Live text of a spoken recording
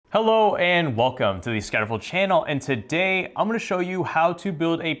Hello and welcome to the Scatterful channel, and today I'm going to show you how to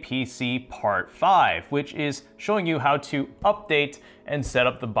build a PC part 5, which is showing you how to update and set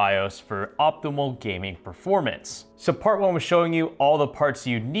up the BIOS for optimal gaming performance. So part 1 was showing you all the parts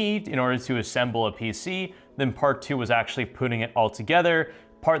you need in order to assemble a PC, then part 2 was actually putting it all together,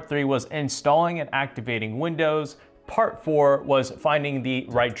 part 3 was installing and activating Windows, part 4 was finding the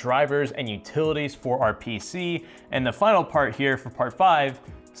right drivers and utilities for our PC, and the final part here for part 5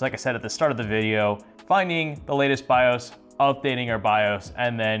 is, like I said at the start of the video, finding the latest BIOS, updating our BIOS,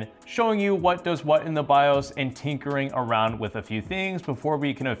 and then showing you what does what in the BIOS and tinkering around with a few things before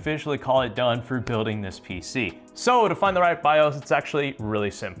we can officially call it done for building this PC. So to find the right BIOS, it's actually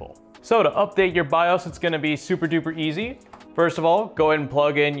really simple. So to update your BIOS, it's gonna be super duper easy. First of all, go ahead and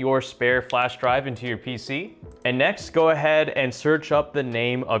plug in your spare flash drive into your PC. And next, go ahead and search up the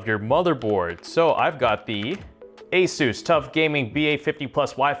name of your motherboard. So I've got the Asus TUF Gaming BA50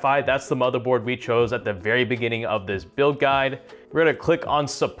 Plus Wi-Fi. That's the motherboard we chose at the very beginning of this build guide. We're gonna click on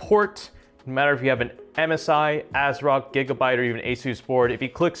support. No matter if you have an MSI, ASRock, Gigabyte, or even Asus board, if you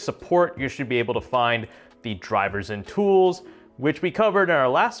click support, you should be able to find the drivers and tools, which we covered in our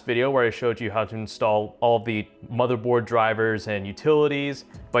last video where I showed you how to install all of the motherboard drivers and utilities.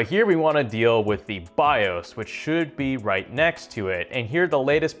 But here we want to deal with the BIOS, which should be right next to it. And here the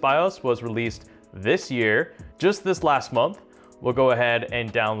latest BIOS was released this year, just this last month. We'll go ahead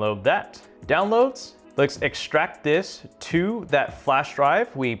and download that. Downloads, let's extract this to that flash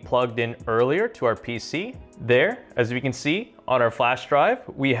drive we plugged in earlier to our PC. There, as we can see on our flash drive,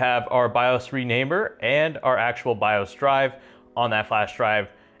 we have our BIOS renamer and our actual BIOS drive on that flash drive.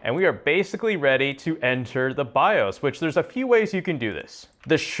 And we are basically ready to enter the BIOS, which there's a few ways you can do this.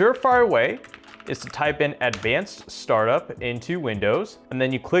 The surefire way is to type in advanced startup into Windows, and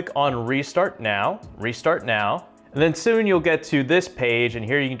then you click on restart now, and then soon you'll get to this page, and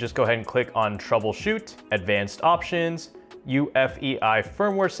here you can just go ahead and click on troubleshoot, advanced options, UEFI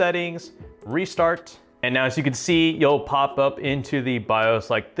firmware settings, restart. And now as you can see, you'll pop up into the BIOS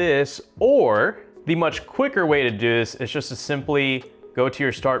like this, or the much quicker way to do this is just to simply go to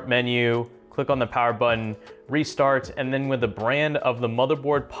your start menu, click on the power button, restart, and then when the brand of the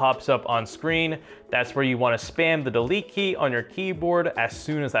motherboard pops up on screen, that's where you want to spam the delete key on your keyboard as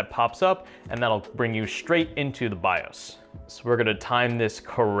soon as that pops up, and that'll bring you straight into the BIOS. So we're gonna time this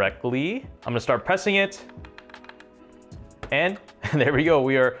correctly. I'm gonna start pressing it, and there we go.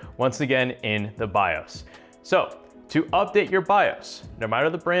 We are once again in the BIOS. So to update your BIOS, no matter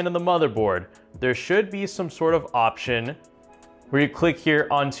the brand of the motherboard, there should be some sort of option where you click here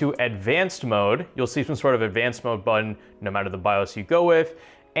onto advanced mode. You'll see some sort of advanced mode button no matter the BIOS you go with.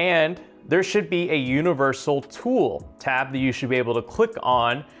 And there should be a universal tool tab that you should be able to click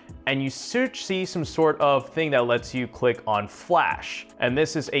on, and you should see some sort of thing that lets you click on flash. And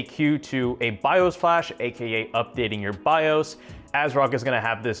this is a cue to a BIOS flash, AKA updating your BIOS. ASRock is gonna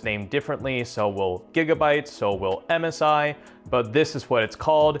have this name differently, so will Gigabyte, so will MSI, but this is what it's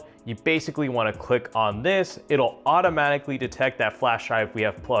called. You basically wanna click on this. It'll automatically detect that flash drive we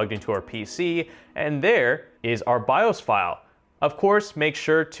have plugged into our PC, and there is our BIOS file. Of course, make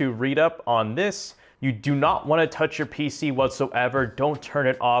sure to read up on this. You do not want to touch your PC whatsoever. Don't turn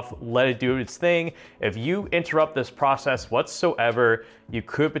it off, let it do its thing. If you interrupt this process whatsoever, you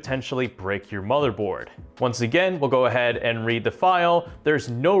could potentially break your motherboard. Once again, we'll go ahead and read the file. There's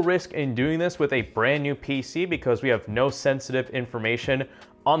no risk in doing this with a brand new PC because we have no sensitive information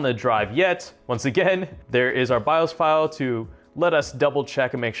on the drive yet. Once again, there is our BIOS file to let us double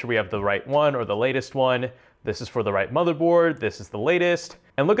check and make sure we have the right one or the latest one. This is for the right motherboard, this is the latest.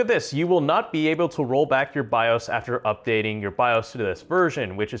 And look at this, you will not be able to roll back your BIOS after updating your BIOS to this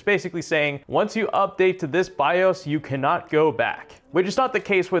version, which is basically saying, once you update to this BIOS, you cannot go back. Which is not the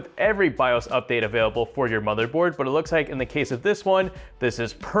case with every BIOS update available for your motherboard, but it looks like in the case of this one, this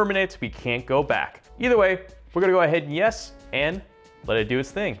is permanent, we can't go back. Either way, we're gonna go ahead and yes, and let it do its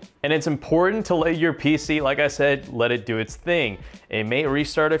thing. And it's important to let your PC, like I said, let it do its thing. It may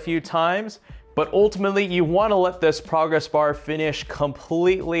restart a few times, but ultimately you want to let this progress bar finish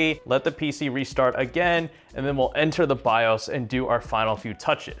completely, let the PC restart again, and then we'll enter the BIOS and do our final few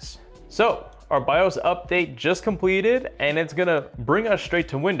touches. So our BIOS update just completed, and it's gonna bring us straight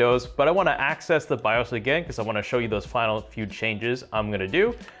to Windows, but I want to access the BIOS again because I want to show you those final few changes I'm gonna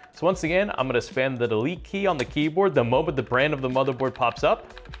do. So once again, I'm gonna spam the delete key on the keyboard the moment the brand of the motherboard pops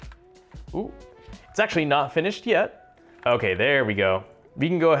up. Ooh, it's actually not finished yet. Okay, there we go. We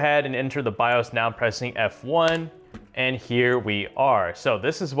can go ahead and enter the BIOS now pressing F1, and here we are. So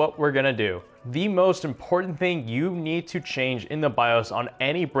this is what we're gonna do. The most important thing you need to change in the BIOS on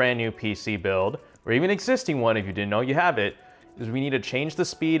any brand new PC build, or even existing one if you didn't know you have it, is we need to change the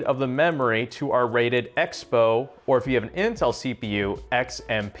speed of the memory to our rated EXPO, or if you have an Intel CPU,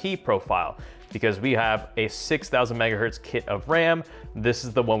 XMP profile. Because we have a 6,000 megahertz kit of RAM, this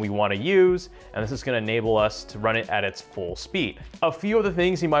is the one we want to use, and this is going to enable us to run it at its full speed. A few of the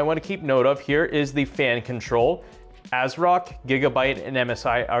things you might want to keep note of here is the fan control. ASRock, Gigabyte, and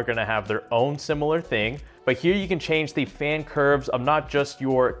MSI are going to have their own similar thing, but here you can change the fan curves of not just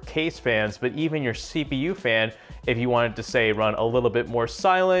your case fans, but even your CPU fan if you wanted to, say, run a little bit more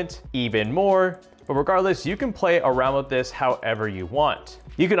silent, even more. But regardless, you can play around with this however you want.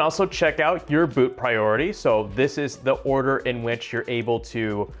 You can also check out your boot priority. So this is the order in which you're able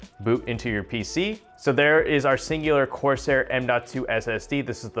to boot into your PC. So there is our singular Corsair M.2 SSD.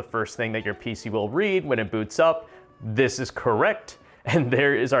 This is the first thing that your PC will read when it boots up. This is correct. And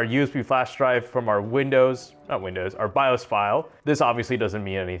there is our USB flash drive from our our BIOS file. This obviously doesn't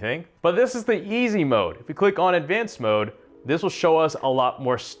mean anything, but this is the easy mode. If you click on advanced mode, this will show us a lot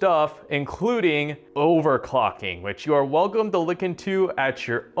more stuff, including overclocking, which you are welcome to look into at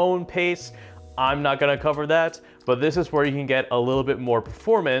your own pace. I'm not gonna cover that, but this is where you can get a little bit more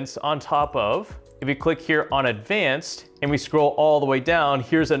performance on top of. If you click here on advanced and we scroll all the way down,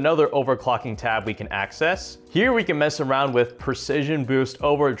 here's another overclocking tab we can access. Here we can mess around with precision boost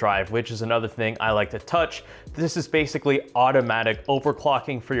overdrive, which is another thing I like to touch. This is basically automatic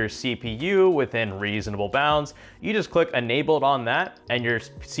overclocking for your CPU within reasonable bounds. You just click enabled on that and your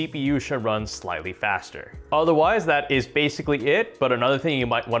CPU should run slightly faster. Otherwise, that is basically it. But another thing you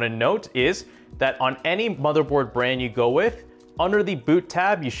might want to note is that on any motherboard brand you go with, under the boot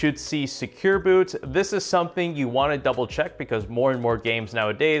tab, you should see secure boot. This is something you want to double check because more and more games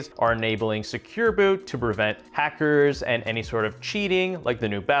nowadays are enabling secure boot to prevent hackers and any sort of cheating, like the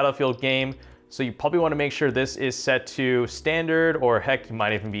new Battlefield game. So you probably want to make sure this is set to standard, or heck, you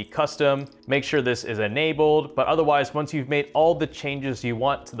might even be custom. Make sure this is enabled, but otherwise, once you've made all the changes you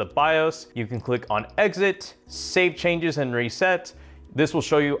want to the BIOS, you can click on exit, save changes and reset. This will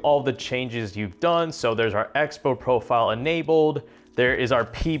show you all the changes you've done. So there's our EXPO profile enabled. There is our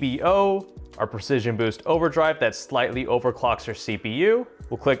PBO, our precision boost overdrive that slightly overclocks our CPU.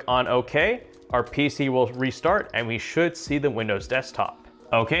 We'll click on OK. Our PC will restart and we should see the Windows desktop.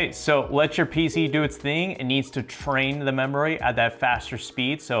 Okay, so let your PC do its thing. It needs to train the memory at that faster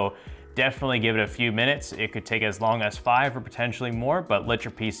speed. So definitely give it a few minutes. It could take as long as 5 or potentially more, but let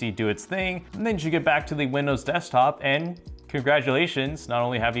your PC do its thing. And then you get back to the Windows desktop and congratulations, not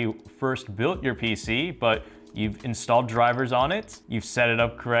only have you first built your PC, but you've installed drivers on it, you've set it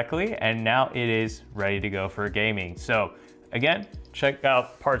up correctly, and now it is ready to go for gaming. So again, check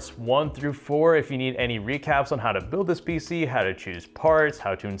out parts 1 through 4 if you need any recaps on how to build this PC, how to choose parts,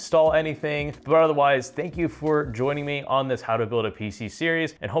 how to install anything. But otherwise, thank you for joining me on this How to Build a PC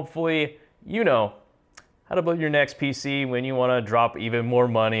series, and hopefully you know how to build your next PC when you want to drop even more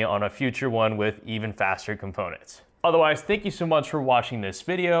money on a future one with even faster components. Otherwise, thank you so much for watching this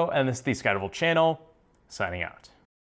video, and this is the Skydival channel, signing out.